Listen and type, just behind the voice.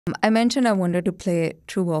I mentioned I wanted to play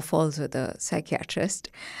true or false with a psychiatrist.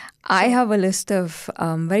 I have a list of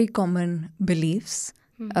very common beliefs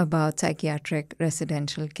about psychiatric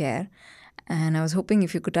residential care. And I was hoping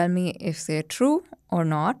if you could tell me if they're true or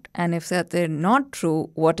not. And if they're not true,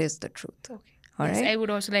 what is the truth? Okay. All yes, right? I would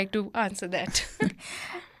also like to answer that.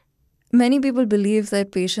 Many people believe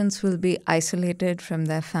that patients will be isolated from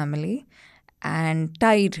their family and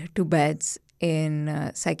tied to beds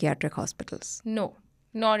in psychiatric hospitals. No,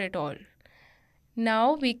 not at all.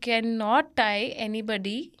 Now we cannot tie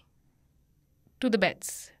anybody to the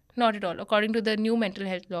beds. Not at all. According to the new mental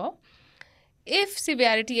health law, if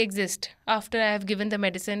severity exists after I have given the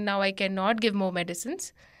medicine, now I cannot give more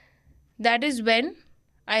medicines. That is when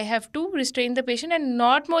I have to restrain the patient, and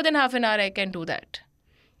not more than half an hour I can do that.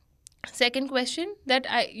 Second question, that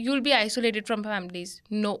you'll be isolated from families.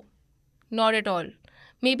 No, not at all.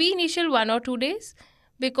 Maybe initial 1 or 2 days,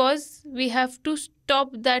 because we have to stop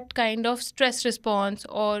that kind of stress response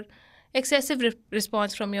or excessive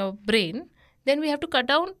response from your brain. Then we have to cut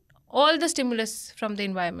down all the stimulus from the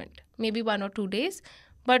environment. Maybe 1 or 2 days,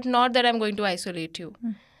 but not that I'm going to isolate you.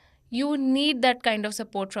 You need that kind of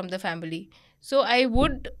support from the family. So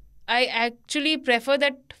I actually prefer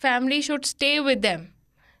that family should stay with them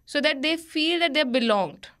so that they feel that they're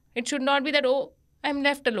belonged. It should not be that, oh, I'm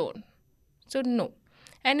left alone. So no.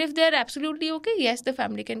 And if they're absolutely okay, yes, the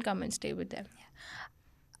family can come and stay with them.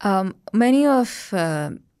 Many of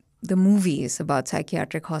the movies about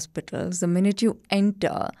psychiatric hospitals, the minute you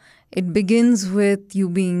enter, it begins with you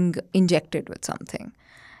being injected with something.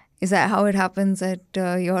 Is that how it happens at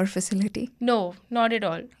your facility? No, not at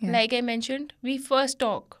all. Yeah. Like I mentioned, we first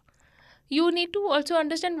talk. You need to also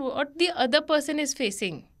understand what the other person is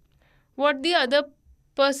facing, what the other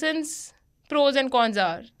person's pros and cons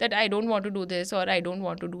are, that I don't want to do this or I don't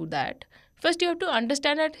want to do that. First, you have to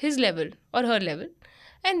understand at his level or her level,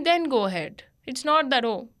 and then go ahead. It's not that,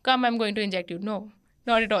 oh, come, I'm going to inject you. No,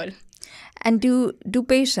 not at all. And do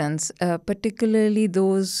patients, particularly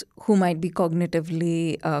those who might be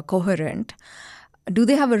cognitively coherent, do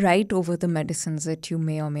they have a right over the medicines that you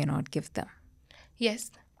may or may not give them?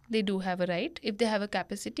 Yes, they do have a right. If they have a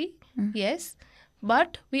capacity, yes.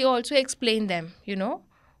 But we also explain them,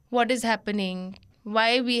 what is happening,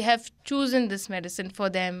 why we have chosen this medicine for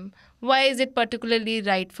them, why is it particularly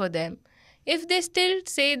right for them. If they still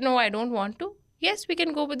say, no, I don't want to, yes, we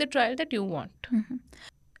can go with the trial that you want.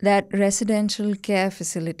 That residential care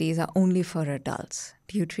facilities are only for adults.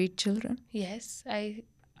 Do you treat children? Yes,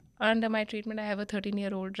 under my treatment, I have a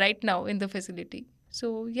 13-year-old right now in the facility.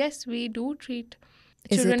 So yes, we do treat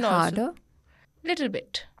children. Is it harder? Also. Little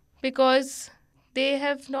bit, because they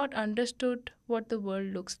have not understood what the world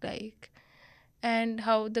looks like and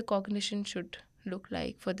how the cognition should look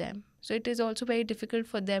like for them. So it is also very difficult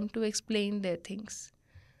for them to explain their things.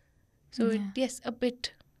 So yes, a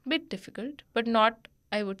bit difficult, but not,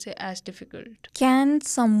 I would say, as difficult. Can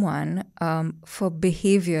someone, for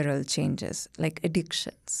behavioral changes like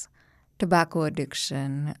addictions, tobacco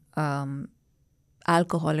addiction,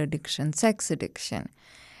 alcohol addiction, sex addiction,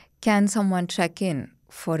 can someone check in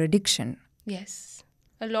for addiction? Yes.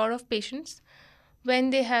 A lot of patients, when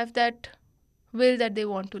they have that will that they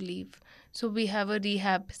want to leave, so we have a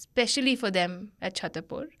rehab especially for them at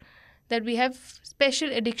Chhatarpur, that we have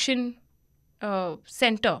special addiction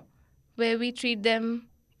center where we treat them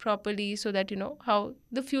properly so that, how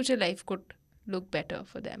the future life could look better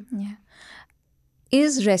for them. Yeah.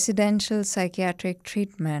 Is residential psychiatric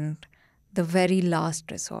treatment the very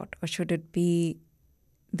last resort, or should it be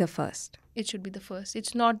the first? It should be the first.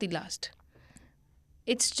 It's not the last.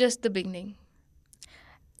 It's just the beginning.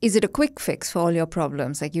 Is it a quick fix for all your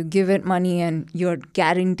problems? Like you give it money and you're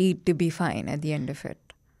guaranteed to be fine at the end of it?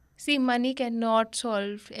 See, money cannot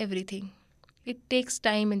solve everything. It takes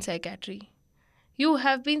time in psychiatry. You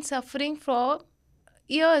have been suffering for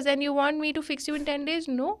years and you want me to fix you in 10 days?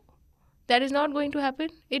 No, that is not going to happen.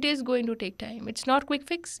 It is going to take time. It's not quick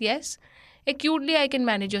fix, yes. Acutely, I can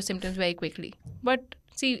manage your symptoms very quickly. But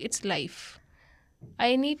see, it's life.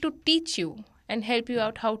 I need to teach you and help you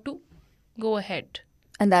out how to go ahead.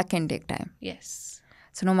 And that can take time. Yes.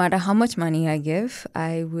 So no matter how much money I give,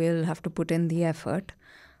 I will have to put in the effort.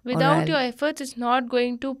 Without your efforts, it's not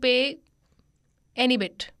going to pay any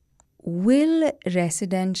bit. Will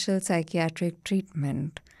residential psychiatric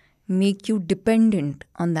treatment make you dependent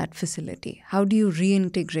on that facility? How do you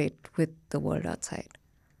reintegrate with the world outside?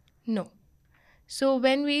 No. So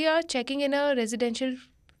when we are checking in a residential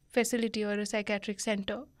facility or a psychiatric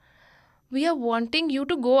center, we are wanting you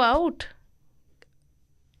to go out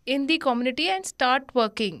in the community and start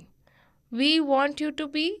working. We want you to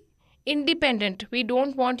be independent. We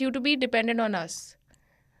don't want you to be dependent on us.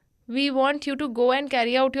 We want you to go and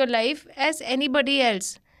carry out your life as anybody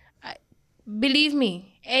else. Believe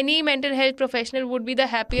me, any mental health professional would be the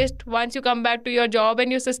happiest once you come back to your job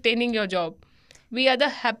and you're sustaining your job. We are the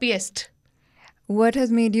happiest. What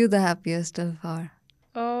has made you the happiest so far?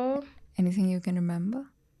 Uh, Anything you can remember?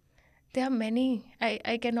 there are many.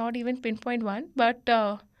 I cannot even pinpoint one, but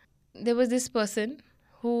there was this person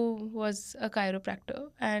who was a chiropractor,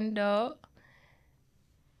 and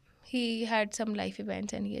he had some life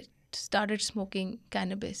events and he had started smoking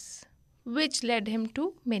cannabis, which led him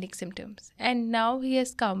to manic symptoms. And now he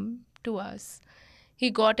has come to us.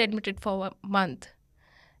 He got admitted for a month.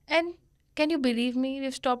 And can you believe me?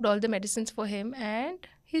 We've stopped all the medicines for him and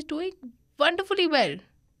he's doing wonderfully well.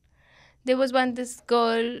 There was this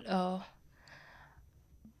girl,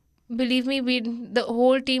 believe me, the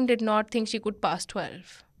whole team did not think she could pass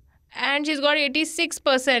 12. And she's got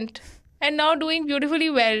 86% and now doing beautifully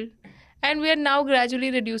well. And we are now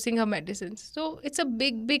gradually reducing her medicines. So it's a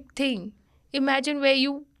big, big thing. Imagine where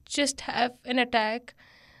you just have an attack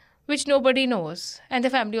which nobody knows. And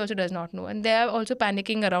the family also does not know. And they are also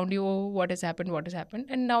panicking around you, oh, what has happened, what has happened.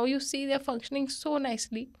 And now you see they're functioning so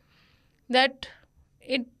nicely that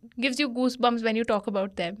it gives you goosebumps when you talk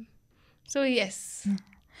about them. So yes.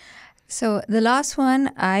 So the last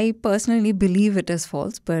one, I personally believe it is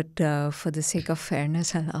false, but for the sake of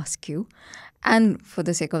fairness, I'll ask you. And for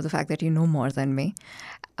the sake of the fact that you know more than me,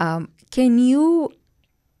 can you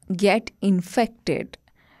get infected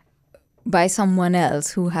by someone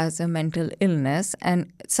else who has a mental illness?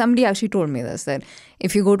 And somebody actually told me this, that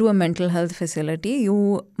if you go to a mental health facility,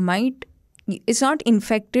 you might, it's not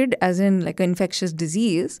infected as in like an infectious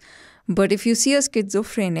disease, but if you see a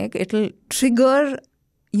schizophrenic, it'll trigger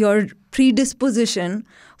your predisposition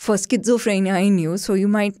for schizophrenia in you. So you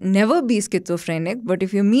might never be schizophrenic, but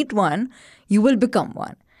if you meet one, you will become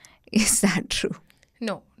one. Is that true?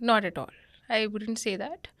 No, not at all. I wouldn't say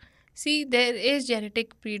that. See, there is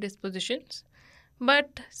genetic predispositions,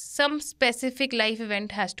 but some specific life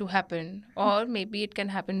event has to happen, or maybe it can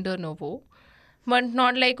happen de novo. But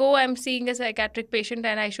not like, oh, I'm seeing a psychiatric patient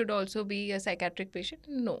and I should also be a psychiatric patient.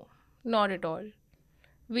 No, not at all.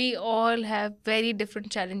 We all have very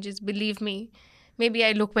different challenges, believe me. Maybe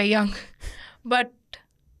I look very young, but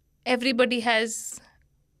everybody has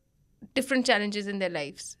different challenges in their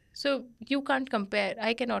lives. So you can't compare.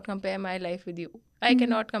 I cannot compare my life with you. I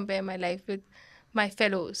cannot compare my life with my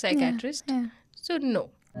fellow psychiatrist. Yeah. So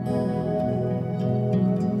no.